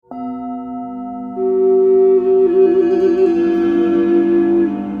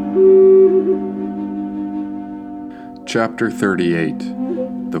Chapter 38.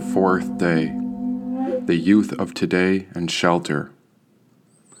 The Fourth Day. The Youth of Today and Shelter.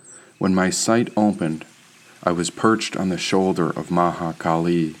 When my sight opened, I was perched on the shoulder of Maha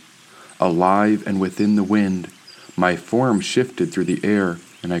Kali. Alive and within the wind, my form shifted through the air,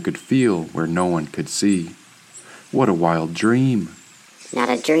 and I could feel where no one could see. What a wild dream! Not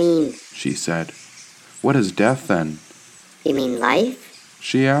a dream. She said. What is death, then? You mean life?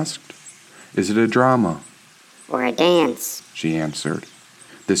 She asked. Is it a drama? Or a dance? She answered.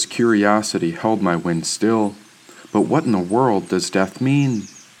 This curiosity held my wind still. But what in the world does death mean?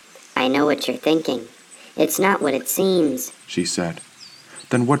 I know what you're thinking. It's not what it seems, she said.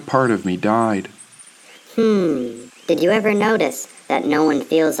 Then what part of me died? Did you ever notice that no one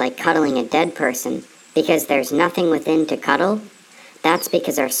feels like cuddling a dead person because there's nothing within to cuddle? That's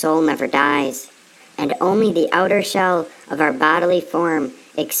because our soul never dies, and only the outer shell of our bodily form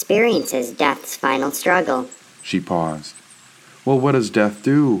experiences death's final struggle. She paused. Well, what does death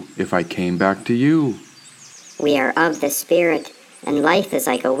do if I came back to you? We are of the spirit, and life is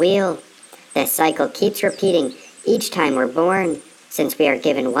like a wheel. This cycle keeps repeating each time we're born, since we are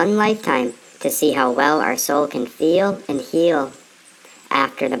given one lifetime to see how well our soul can feel and heal.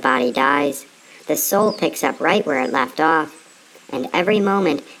 After the body dies, the soul picks up right where it left off, and every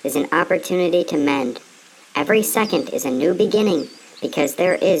moment is an opportunity to mend. Every second is a new beginning, because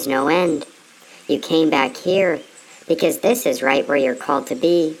there is no end. You came back here, because this is right where you're called to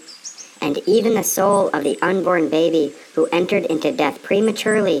be. And even the soul of the unborn baby who entered into death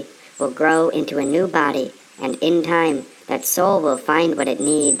prematurely will grow into a new body, and in time, that soul will find what it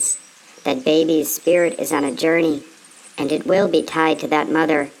needs. That baby's spirit is on a journey, and it will be tied to that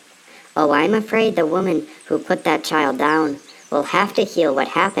mother. Oh, I'm afraid the woman who put that child down will have to heal what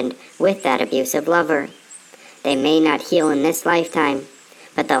happened with that abusive lover. They may not heal in this lifetime,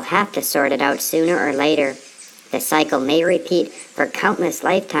 but they'll have to sort it out sooner or later. The cycle may repeat for countless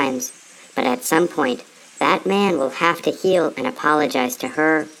lifetimes, but at some point, that man will have to heal and apologize to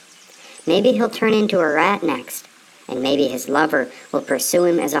her. Maybe he'll turn into a rat next, and maybe his lover will pursue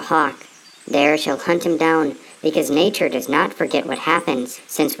him as a hawk. There she'll hunt him down, because nature does not forget what happens,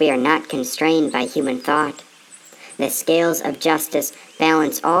 since we are not constrained by human thought. The scales of justice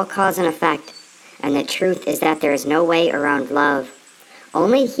balance all cause and effect, and the truth is that there is no way around love.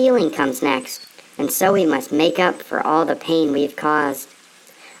 Only healing comes next, and so we must make up for all the pain we've caused.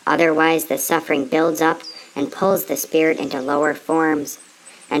 Otherwise, the suffering builds up and pulls the spirit into lower forms,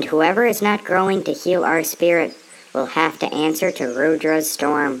 and whoever is not growing to heal our spirit will have to answer to Rudra's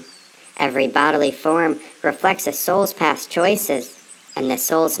storm. Every bodily form reflects a soul's past choices, and the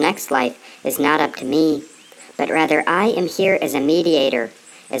soul's next life is not up to me, but rather I am here as a mediator,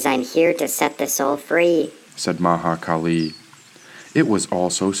 as I'm here to set the soul free, said Maha Kali. It was all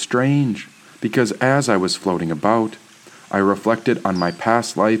so strange, because as I was floating about, I reflected on my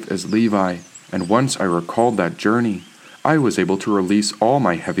past life as Levi, and once I recalled that journey, I was able to release all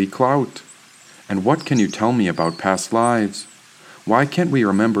my heavy clout. And what can you tell me about past lives? Why can't we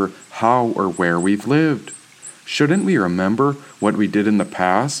remember how or where we've lived? Shouldn't we remember what we did in the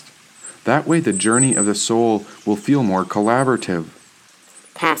past? That way the journey of the soul will feel more collaborative.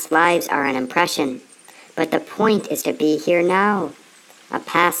 Past lives are an impression, but the point is to be here now. A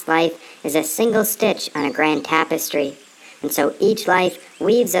past life is a single stitch on a grand tapestry, and so each life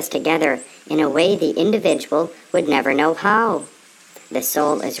weaves us together in a way the individual would never know how. The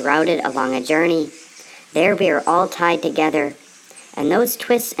soul is routed along a journey. There we are all tied together, and those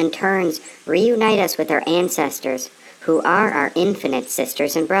twists and turns reunite us with our ancestors, who are our infinite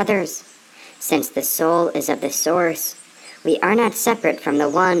sisters and brothers. Since the soul is of the source, we are not separate from the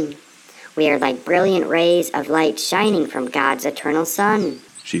one. We are like brilliant rays of light shining from God's eternal sun,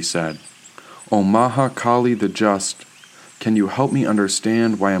 she said. O Maha Kali the Just, can you help me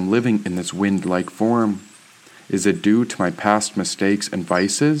understand why I'm living in this wind-like form? Is it due to my past mistakes and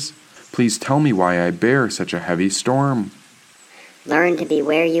vices? Please tell me why I bear such a heavy storm. Learn to be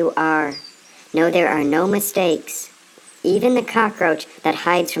where you are. Know there are no mistakes. Even the cockroach that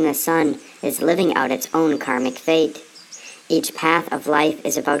hides from the sun is living out its own karmic fate. Each path of life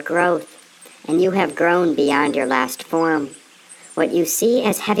is about growth, and you have grown beyond your last form. What you see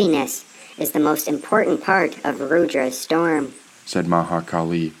as heaviness is the most important part of Rudra's storm, said Maha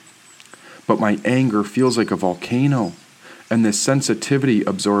Kali. But my anger feels like a volcano, and this sensitivity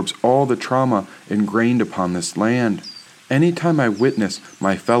absorbs all the trauma ingrained upon this land. Anytime I witness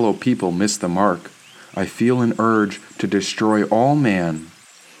my fellow people miss the mark, I feel an urge to destroy all man.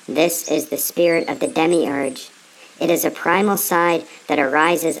 This is the spirit of the demiurge. It is a primal side that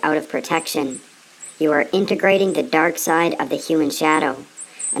arises out of protection. You are integrating the dark side of the human shadow,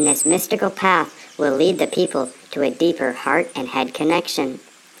 and this mystical path will lead the people to a deeper heart and head connection.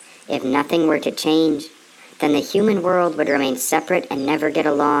 If nothing were to change, then the human world would remain separate and never get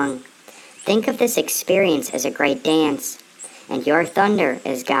along. Think of this experience as a great dance, and your thunder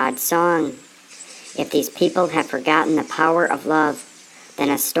is God's song. If these people have forgotten the power of love, then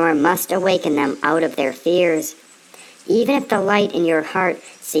a storm must awaken them out of their fears. Even if the light in your heart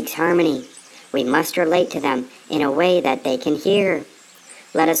seeks harmony, we must relate to them in a way that they can hear.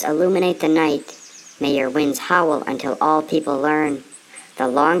 Let us illuminate the night. May your winds howl until all people learn. The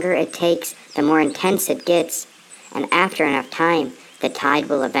longer it takes, the more intense it gets, and after enough time, the tide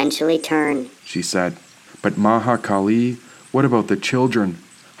will eventually turn, she said. But Mahakali, what about the children?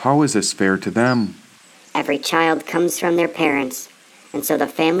 How is this fair to them? Every child comes from their parents, and so the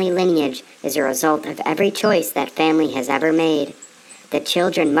family lineage is a result of every choice that family has ever made. The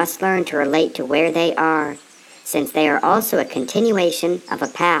children must learn to relate to where they are, since they are also a continuation of a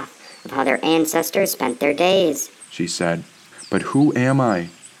path of how their ancestors spent their days, she said. But who am I,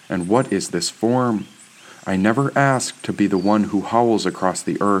 and what is this form? I never asked to be the one who howls across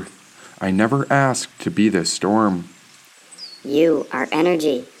the earth. I never asked to be this storm. You are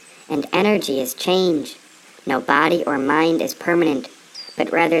energy, and energy is change. No body or mind is permanent,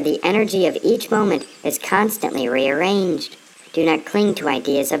 but rather the energy of each moment is constantly rearranged. Do not cling to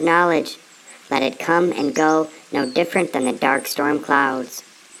ideas of knowledge. Let it come and go, no different than the dark storm clouds.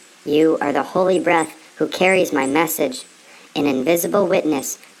 You are the holy breath who carries my message, an invisible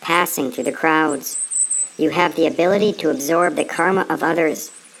witness passing through the crowds. You have the ability to absorb the karma of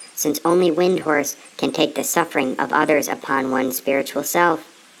others, since only Windhorse can take the suffering of others upon one's spiritual self.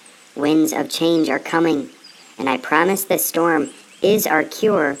 Winds of change are coming, and I promise this storm is our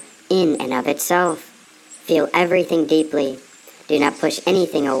cure in and of itself. Feel everything deeply. Do not push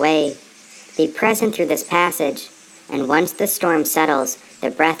anything away. Be present through this passage, and once the storm settles,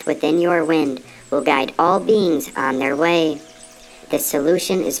 the breath within your wind will guide all beings on their way. This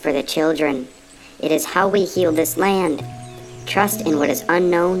solution is for the children. It is how we heal this land. Trust in what is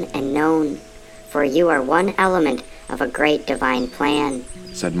unknown and known, for you are one element of a great divine plan,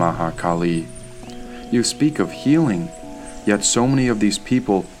 said Mahakali. You speak of healing, yet so many of these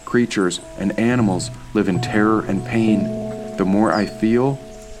people, creatures, and animals live in terror and pain. The more I feel,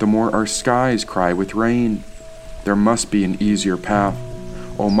 the more our skies cry with rain. There must be an easier path.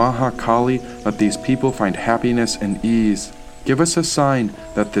 O Mahakali, let these people find happiness and ease. Give us a sign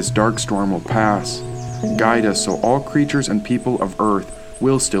that this dark storm will pass. Guide us so all creatures and people of earth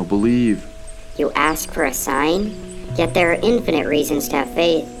will still believe. You ask for a sign? Yet there are infinite reasons to have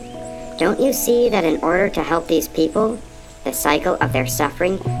faith. Don't you see that in order to help these people, the cycle of their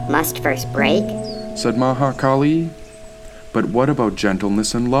suffering must first break? Said Mahakali. But what about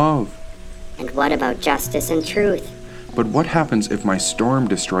gentleness and love? And what about justice and truth? But what happens if my storm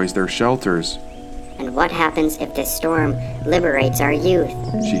destroys their shelters? And what happens if this storm liberates our youth?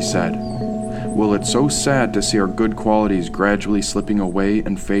 She said. Well, it's so sad to see our good qualities gradually slipping away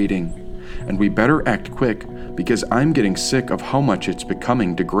and fading. And we better act quick, because I'm getting sick of how much it's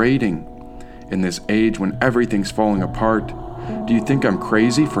becoming degrading. In this age when everything's falling apart, do you think I'm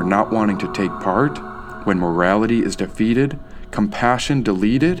crazy for not wanting to take part? When morality is defeated, compassion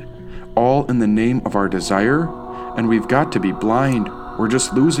deleted, all in the name of our desire? And we've got to be blind, we're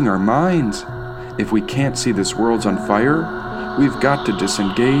just losing our minds. If we can't see this world's on fire, we've got to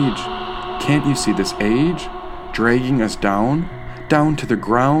disengage. Can't you see this age? Dragging us down to the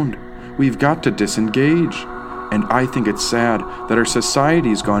ground. We've got to disengage. And I think it's sad that our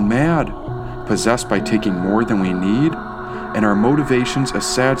society's gone mad, possessed by taking more than we need, and our motivation's a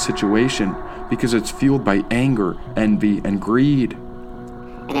sad situation because it's fueled by anger, envy, and greed.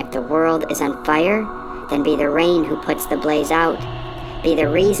 And if the world is on fire, then be the rain who puts the blaze out. Be the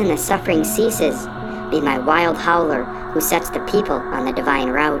reason the suffering ceases. Be my wild howler who sets the people on the divine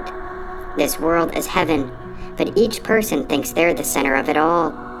route. This world is heaven, but each person thinks they're the center of it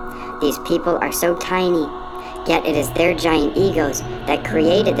all. These people are so tiny, yet it is their giant egos that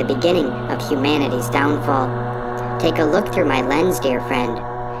created the beginning of humanity's downfall. Take a look through my lens, dear friend.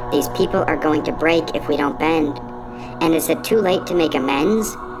 These people are going to break if we don't bend. And is it too late to make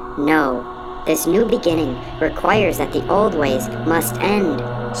amends? No. This new beginning requires that the old ways must end,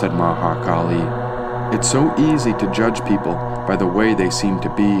 said Mahakali. It's so easy to judge people by the way they seem to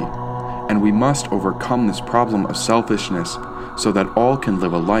be, and we must overcome this problem of selfishness so that all can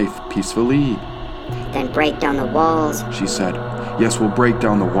live a life peacefully. Then break down the walls, she said. Yes, we'll break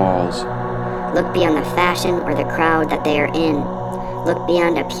down the walls. Look beyond the fashion or the crowd that they are in. Look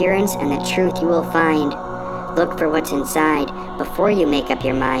beyond appearance and the truth you will find. Look for what's inside before you make up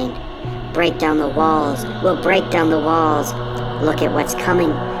your mind. Break down the walls. We'll break down the walls. Look at what's coming,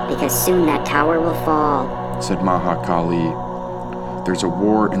 because soon that tower will fall. said Mahakali. There's a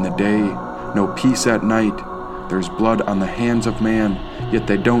war in the day, no peace at night. There's blood on the hands of man, yet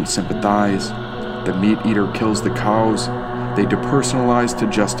they don't sympathize. The meat eater kills the cows. They depersonalize to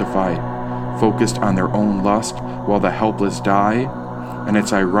justify, focused on their own lust while the helpless die. And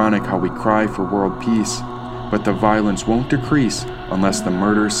it's ironic how we cry for world peace, but the violence won't decrease unless the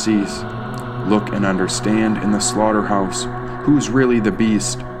murders cease. Look and understand in the slaughterhouse who's really the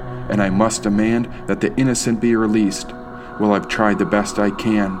beast, and I must demand that the innocent be released. Well, I've tried the best I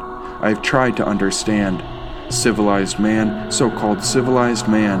can. I've tried to understand. Civilized man, so-called civilized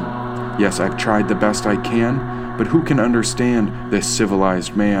man. Yes, I've tried the best I can, but who can understand this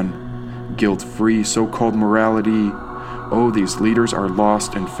civilized man? Guilt-free so-called morality. Oh, these leaders are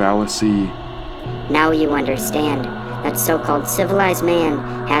lost in fallacy. Now you understand that so-called civilized man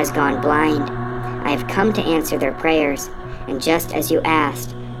has gone blind. I have come to answer their prayers, and just as you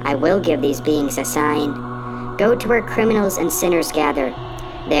asked, I will give these beings a sign. Go to where criminals and sinners gather.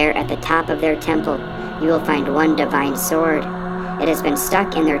 There at the top of their temple, you will find one divine sword. It has been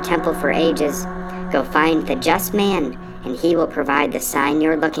stuck in their temple for ages. Go find the just man, and he will provide the sign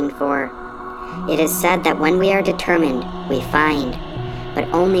you're looking for. It is said that when we are determined, we find, but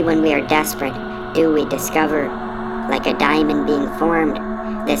only when we are desperate do we discover. Like a diamond being formed,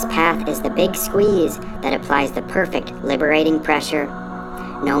 this path is the big squeeze that applies the perfect liberating pressure.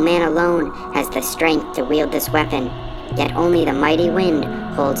 No man alone has the strength to wield this weapon, yet only the mighty wind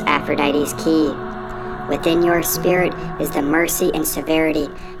holds Aphrodite's key. Within your spirit is the mercy and severity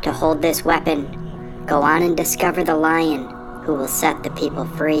to hold this weapon. Go on and discover the lion who will set the people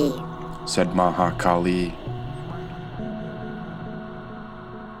free, said Mahakali.